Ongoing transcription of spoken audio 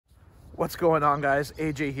What's going on, guys?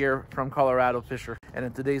 AJ here from Colorado Fisher, and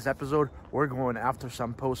in today's episode we're going after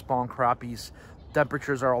some post-spawn crappies.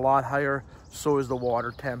 Temperatures are a lot higher, so is the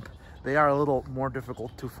water temp. They are a little more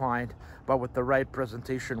difficult to find, but with the right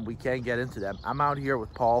presentation we can get into them. I'm out here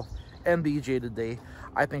with Paul and BJ today.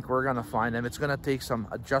 I think we're gonna find them. It's gonna take some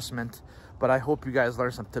adjustment, but I hope you guys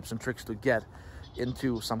learn some tips and tricks to get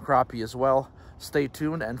into some crappie as well. Stay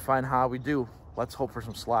tuned and find how we do. Let's hope for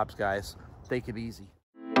some slabs, guys. Take it easy.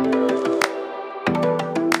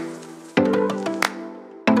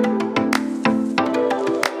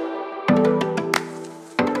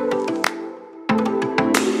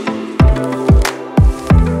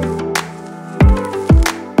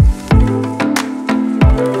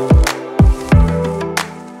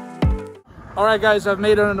 All right, guys, I've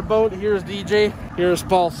made it on the boat. Here's DJ. Here's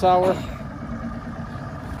Paul Sauer.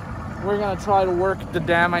 We're gonna try to work the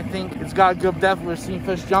dam. I think it's got good depth. We're seeing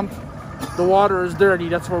fish jump. The water is dirty.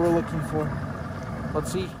 That's what we're looking for.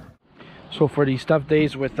 Let's see. So for these tough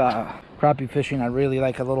days with crappie fishing, I really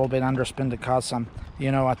like a little bit underspin to cause some,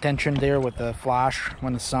 attention there with the flash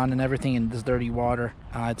when the sun and everything in this dirty water.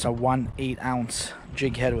 It's a 1/8 ounce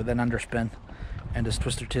jig head with an underspin. And this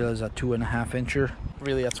twister tail is a 2.5 incher.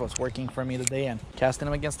 Really, that's what's working for me today, and casting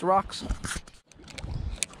them against the rocks.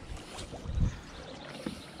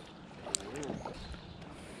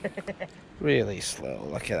 Really slow.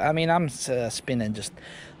 Look at, I mean, I'm spinning just.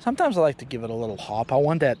 Sometimes I like to give it a little hop. I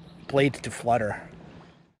want that blade to flutter.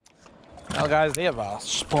 Well, guys, they have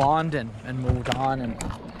spawned and moved on, and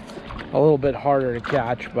a little bit harder to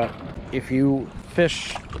catch. But if you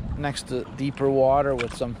fish next to deeper water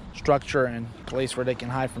with some structure and place where they can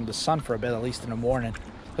hide from the sun for a bit, at least in the morning,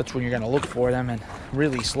 that's when you're going to look for them and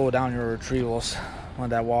really slow down your retrievals. When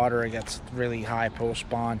that water gets really high post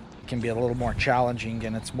spawn, it can be a little more challenging,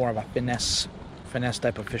 and it's more of a finesse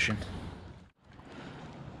type of fishing.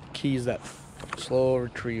 Key is that slow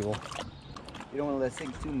retrieval. You don't want to let it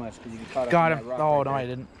sink too much because you get caught up. Got him. In that rock Oh, right no, there. I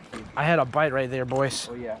didn't. I had a bite right there, boys.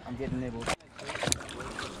 Oh yeah, I'm getting nibbles.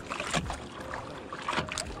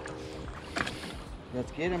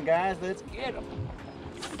 Let's get him, guys. Let's get him.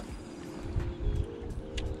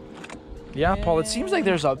 Yeah, Paul, it seems like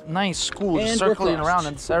there's a nice school just circling around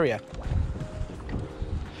in this area.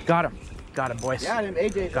 Got him. Got him, boys. Got him,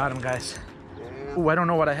 AJ. Got him, guys. Ooh, I don't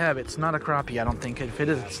know what I have. It's not a crappie, I don't think. If it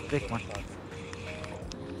is, it's a thick one.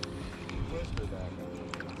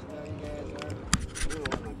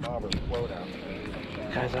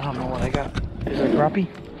 Guys, I don't know what I got. Is it a crappie?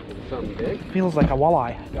 Something big. Feels like a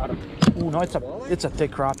walleye. Got him. Ooh, no, it's a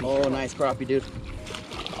thick crappie. Oh, nice crappie, dude.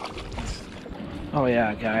 Oh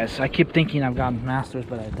yeah, guys. I keep thinking I've got masters,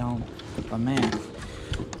 but I don't. But man,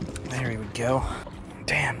 there we go.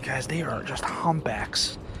 Damn, guys, they are just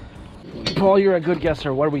humpbacks. Paul, you're a good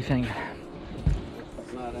guesser. What do we think?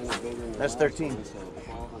 That's 13.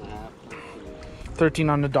 13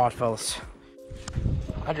 on the dot, fellas.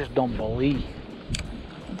 I just don't believe.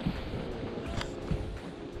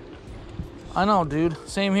 I know, dude.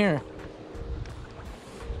 Same here.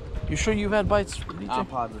 You sure you've had bites, DJ? I'm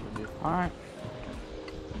positive, dude. All right.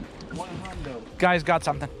 Guys, got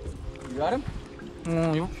something. You got him?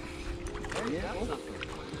 Yeah.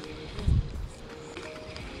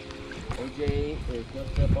 AJ is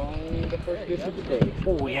just up on the first fish of the day.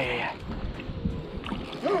 Oh, yeah.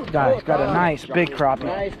 Guys, got a nice big crappie.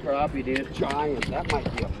 Nice crappie, dude. Giant. That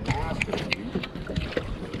might be a master, dude.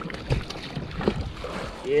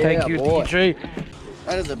 Yeah, Thank you, boy. DJ.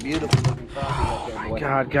 That is a beautiful looking crappie right there, boy.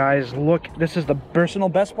 God, guys, look. This is the personal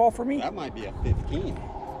best ball for me. That might be a 15.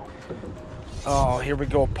 Oh, here we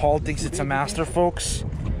go. Paul thinks it's a master, folks.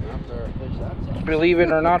 Believe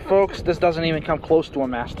it or not, folks, this doesn't even come close to a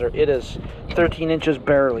master. It is 13 inches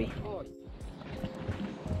barely.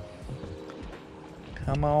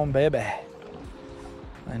 Come on, baby.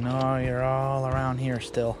 I know you're all around here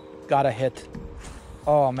still. Got a hit.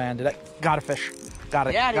 Oh, man, got a fish. Got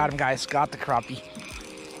it. Yeah, got him, guys. Got the crappie.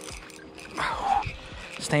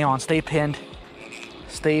 Stay on. Stay pinned.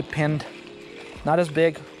 Stay pinned. Not as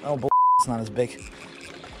big. Oh, it's not as big.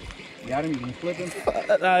 Got him? You can flip him?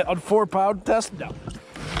 On 4-pound test? No.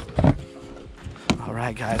 All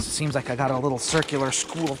right, guys. It seems like I got a little circular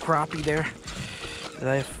school of crappie there that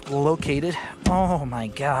I've located. Oh, my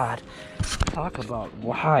God. Talk about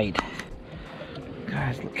wide.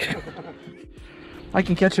 Guys, look. I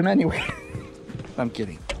can catch him anyway. I'm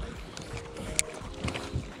kidding.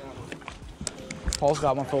 Paul's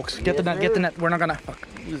got one, folks. Get the net, get the net. We're not gonna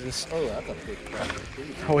use this. Oh, that's a big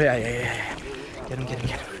crappie. Oh, yeah. Get him.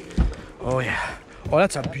 Oh, yeah. Oh,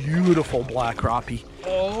 that's a beautiful black crappie.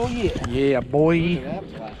 Oh, yeah. Yeah, boy.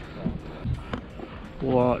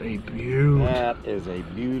 What a beaut. That is a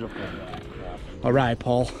beautiful black crappie. All right,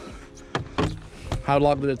 Paul. How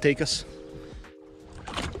long did it take us?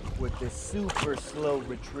 With this super slow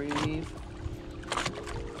retrieve.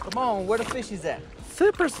 Come on, where the fish is at?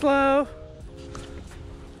 Super slow. Now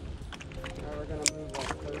we're gonna move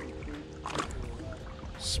like 30 feet.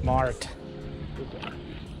 Smart.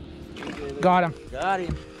 Got him. Got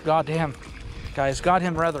him. Got him. Guys, got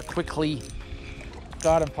him rather quickly.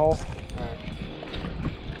 Got him, Paul.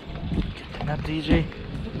 Get that DJ.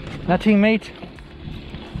 That teammate.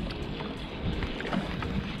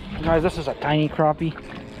 Guys, this is a tiny crappie.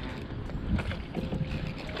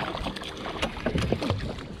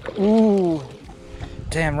 Ooh.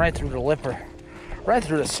 Damn, right through the lipper. Right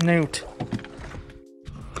through the snoot.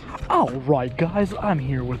 Alright, guys, I'm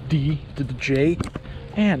here with D to the J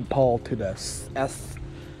and Paul to the S.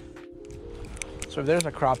 So if there's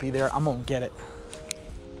a crappie there, I'm gonna get it.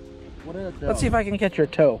 Let's see if I can catch your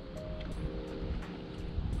toe.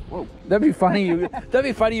 Whoa. That'd be funny. You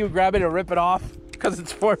grab it and rip it off because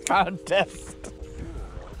it's 4-pound test.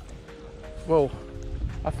 Whoa!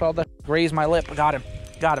 I felt that graze my lip. I got him.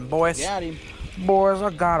 Got him, boys. Got him. Boys, I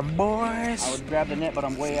got him, boys. I would grab the net, but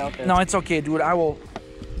I'm way out there. No, it's okay, dude. I will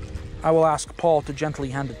ask Paul to gently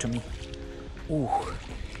hand it to me. Ooh.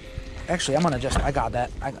 Actually, I'm gonna I got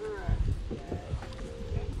that.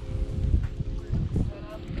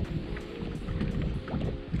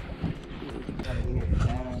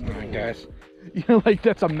 Alright, guys. You know, like,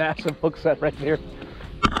 that's a massive hook set right there.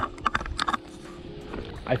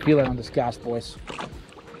 I feel it on this cast, boys.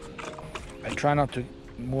 I try not to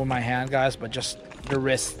move my hand, guys, but just the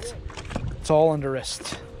wrist. It's all in the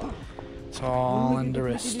wrist. It's all in the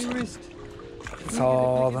wrist. It's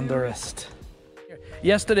all in the wrist.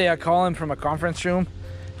 Yesterday, I called him from a conference room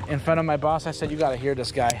in front of my boss. I said, "You gotta hear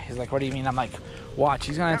this guy." He's like, "What do you mean?" I'm like, "Watch,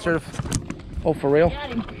 he's gonna answer." Oh, for real?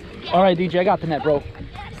 All right, DJ, I got the net, bro.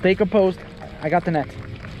 Stay composed. I got the net.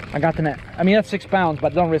 I got the net. I mean, that's 6 pounds,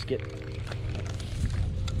 but don't risk it.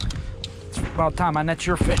 It's about time I net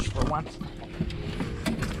your fish for once.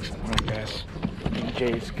 All right, guys.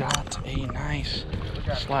 DJ's got a nice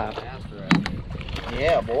slab.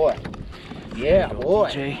 Yeah, boy. Yeah, boy.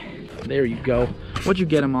 DJ, there you go. What'd you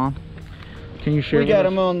get him on? Can you share? We got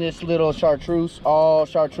him on this little chartreuse, all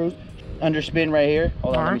chartreuse, underspin right here.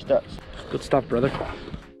 Hold on, let me start. Good stuff, brother.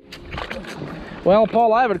 Well,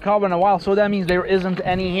 Paul, I haven't caught one in a while, so that means there isn't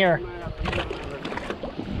any here.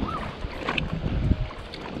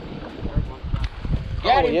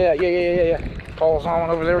 Got Oh, him. yeah. Paul's on one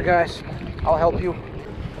over there, guys. I'll help you.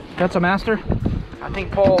 That's a master? I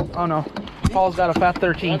think Paul, oh no. Paul's got a fat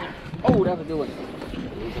 13. Oh, that's a good one.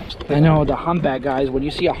 I know, the humpback, guys. When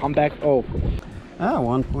you see a humpback, oh. Ah,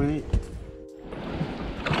 1.8.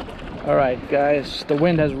 All right, guys. The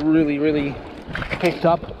wind has really picked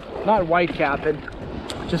up. Not white capping,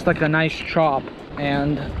 just like a nice chop.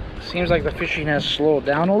 And seems like the fishing has slowed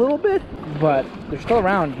down a little bit, but they're still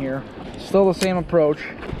around here. Still the same approach,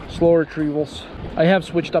 slow retrievals. I have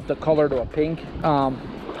switched up the color to a pink,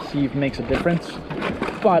 see if it makes a difference.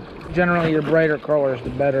 But generally, the brighter colors,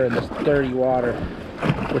 the better in this dirty water,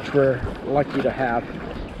 which we're lucky to have.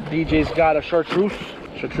 DJ's got a chartreuse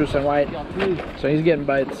and white, so he's getting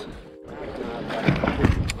bites.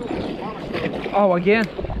 Oh, again?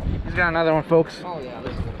 He's got another one, folks. Oh yeah,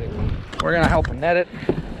 this is a big one. We're gonna help him net it.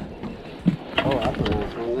 Oh, that's a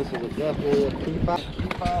nice one. This is definitely a P5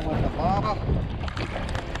 with a bobber.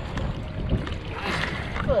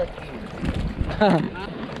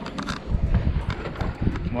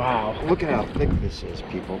 Wow. Look at how thick this is,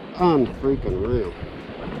 people. Unfreaking real.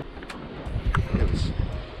 It's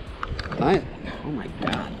nice. Oh my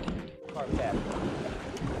God.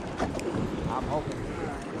 I'm hoping.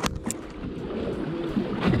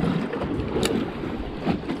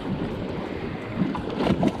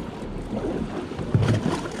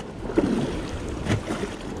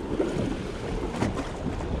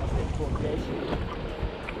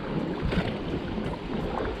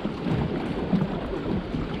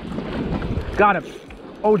 Got him.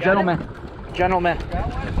 Oh, gentlemen. Gentlemen.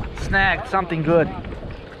 Snagged something good.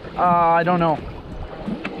 I don't know.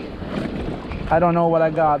 I don't know what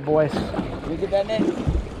I got, boys. Can you get that net?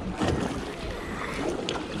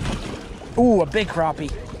 Ooh, a big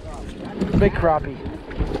crappie. Big crappie.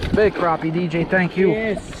 Big crappie, DJ. Thank you.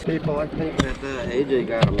 Yes. People, I think that AJ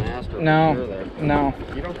got a master. No. Sure there. No.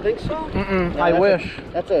 You don't think so? Mm-mm. No, I wish.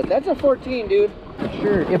 That's a 14, dude. For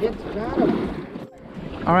sure. If It's got him.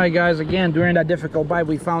 All right, guys, again, during that difficult bite,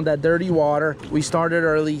 we found that dirty water. We started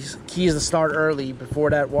early. Key is to start early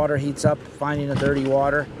before that water heats up, finding the dirty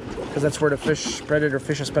water, because that's where the fish, predator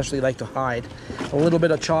fish especially, like to hide. A little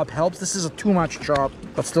bit of chop helps. This is a too much chop,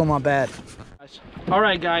 but still not bad. All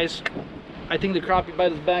right, guys, I think the crappie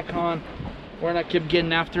bite is back on. We're gonna keep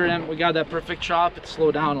getting after him. We got that perfect chop. It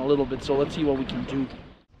slowed down a little bit, so let's see what we can do.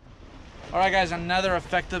 All right, guys, another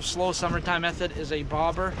effective slow summertime method is a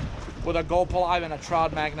bobber with a gold alive and a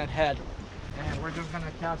trout magnet head. And we're just gonna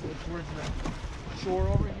cast it towards the shore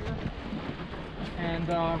over here. And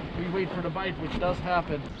we wait for the bite, which does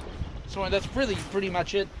happen. So that's pretty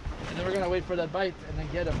much it. And then we're gonna wait for that bite and then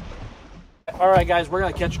get him. All right, guys, we're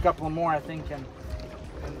gonna catch a couple more, I think, and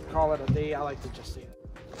call it a day. I like to just say that.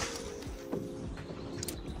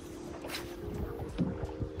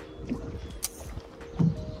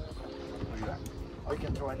 Or you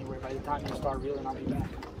can throw anywhere. By the time you start reeling, I'll be back.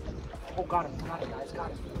 Oh, got him, guys,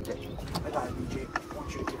 got him. I got it, DJ. I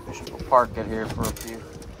want you to get fishing. We'll park it here for a few.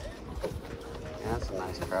 Yeah, that's a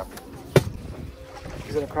nice crappie.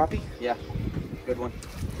 Is it a crappie? Yeah, good one.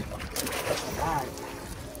 All right.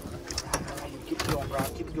 Keep going, bro.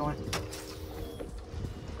 Keep going.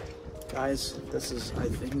 Guys, this is, I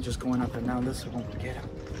think, just going up and down. This won't get him.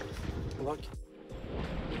 Look.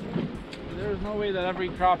 There's no way that every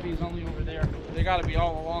crappie is only over there. They got to be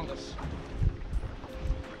all along this.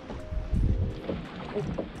 Oh,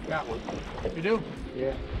 got one. You do?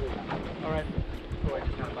 Yeah. All right. Oh, I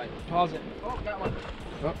just got a bite. Pause it. Oh, got one.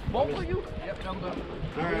 Oh, both of you? Yep, jumped up.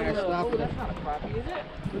 All right, I stopped. Oh, that's not a crappie, is it?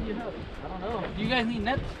 What do you have? I don't know. Do you guys need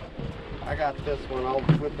nets? I got this one. I'll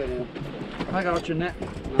whip it in. I got your net. No,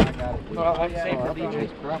 I got it. Oh, I saved for that's a DJ.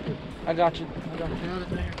 nice crappie. I got you. I got you.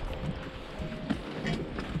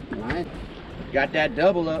 Nice. Got that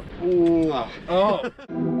double up. Ooh. Oh.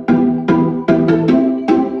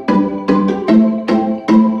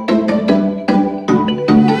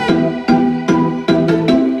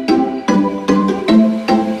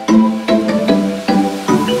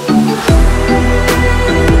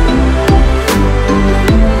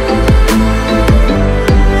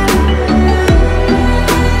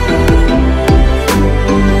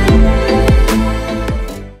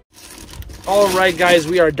 Alright, guys,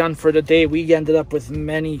 we are done for the day. We ended up with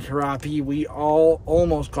many crappie. We all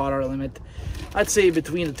almost caught our limit. I'd say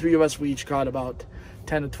between the three of us, we each caught about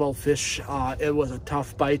 10 to 12 fish. It was a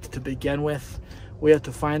tough bite to begin with. We had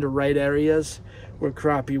to find the right areas where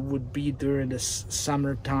crappie would be during the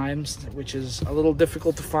summer times, which is a little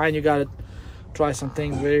difficult to find. You gotta try some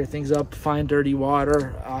things, wear things up, find dirty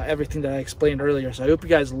water, everything that I explained earlier. So I hope you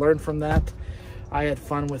guys learned from that. I had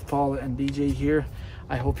fun with Paul and DJ here.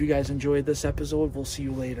 I hope you guys enjoyed this episode. We'll see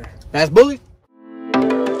you later. That's bully.